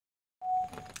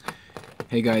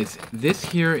Hey guys, this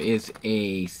here is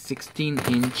a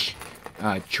 16-inch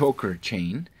choker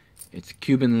chain. It's a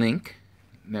Cuban link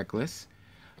necklace,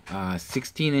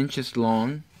 16 inches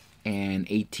long and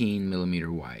 18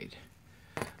 millimeter wide.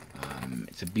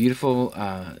 It's a beautiful,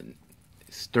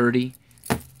 sturdy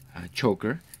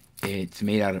choker. It's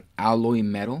made out of alloy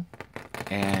metal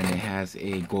and it has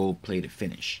a gold-plated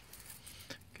finish.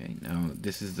 Okay, now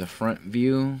this is the front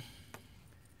view.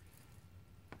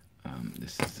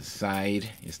 This is the side.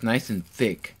 It's nice and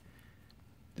thick.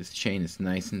 This chain is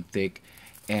nice and thick,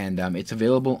 and it's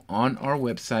available on our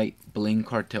website,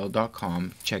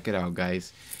 blingcartel.com. Check it out,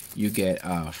 guys. You get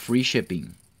free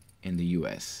shipping in the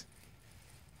US.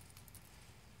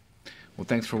 Well,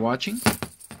 thanks for watching.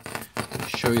 I'll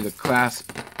show you the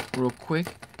clasp real quick.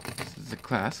 This is the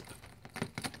clasp.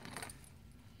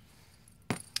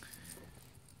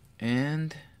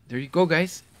 And there you go,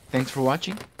 guys. Thanks for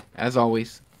watching. As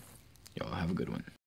always, y'all have a good one.